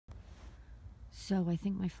So I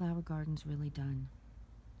think my flower garden's really done.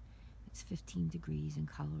 It's 15 degrees in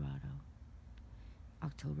Colorado,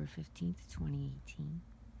 October 15th, 2018.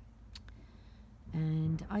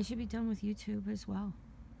 And I should be done with YouTube as well.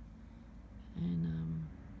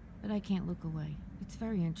 But I can't look away. It's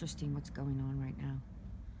very interesting what's going on right now.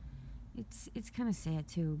 It's kind of sad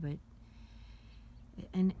too, but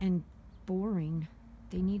and boring.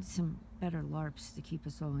 They need some better LARPs to keep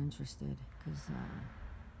us all interested, because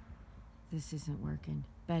this isn't working.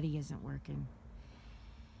 Betty isn't working.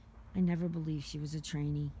 I never believed she was a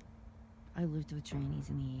trainee. I lived with trainees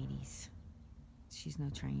in the 80s. She's no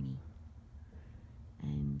trainee.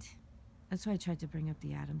 And that's why I tried to bring up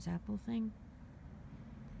the Adam's apple thing.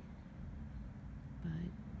 But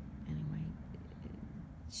anyway,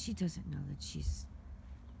 she doesn't know that she's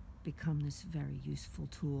become this very useful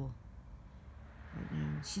tool right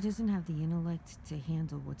now. She doesn't have the intellect to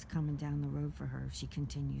handle what's coming down the road for her if she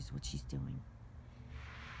continues what she's doing.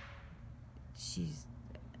 She's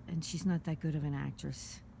not that good of an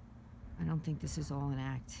actress. I don't think this is all an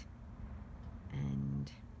act.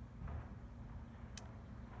 And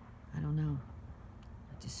I don't know.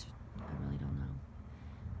 I really don't know.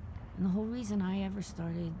 And the whole reason I ever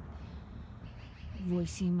started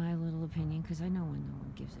voicing my little opinion, because I know when no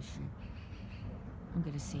one gives a shit, I'm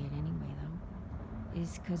gonna say it anyway though,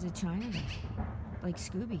 is because of China Doll. Like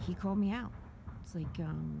Scooby, he called me out. It's like,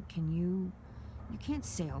 you can't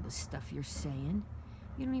say all the stuff you're saying.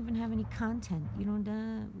 You don't even have any content. You don't,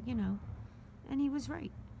 And he was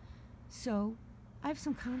right. So, I have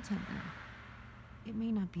some content now. It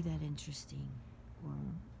may not be that interesting, or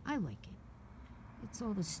I like it. It's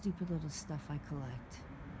all the stupid little stuff I collect.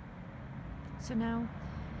 So now,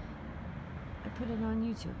 I put it on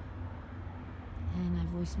YouTube. And I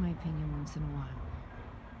voice my opinion once in a while.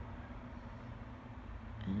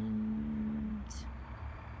 And,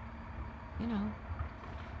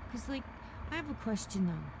 because, I have a question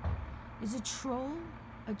though. Is a troll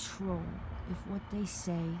if what they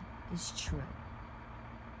say is true?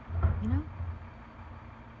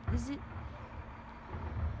 Is it?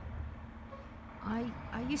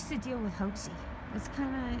 I used to deal with Hoaxie. That's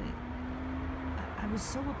kind of... I was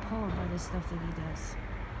so appalled by the stuff that he does.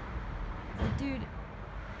 The dude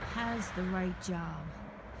has the right job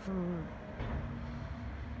for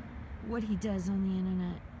what he does on the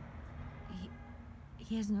internet.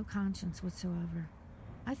 He has no conscience whatsoever.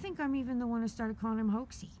 I think I'm even the one who started calling him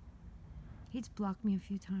Hoaxie. He's blocked me a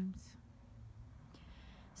few times.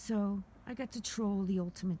 So, I got to troll the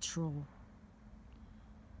ultimate troll.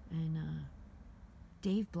 And,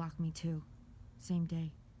 Dave blocked me too. Same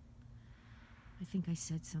day. I think I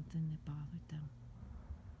said something that bothered them.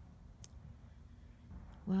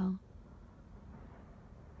 Well,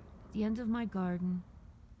 the end of my garden,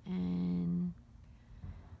 and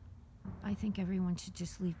I think everyone should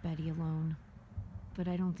just leave Betty alone. But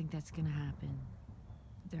I don't think that's gonna happen.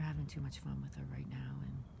 They're having too much fun with her right now,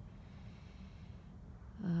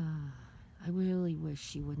 and I really wish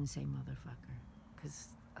she wouldn't say motherfucker, because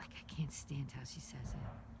I can't stand how she says it.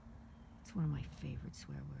 It's one of my favorite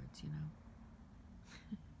swear words,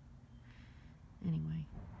 Anyway,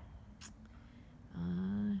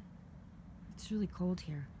 it's really cold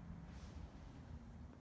here.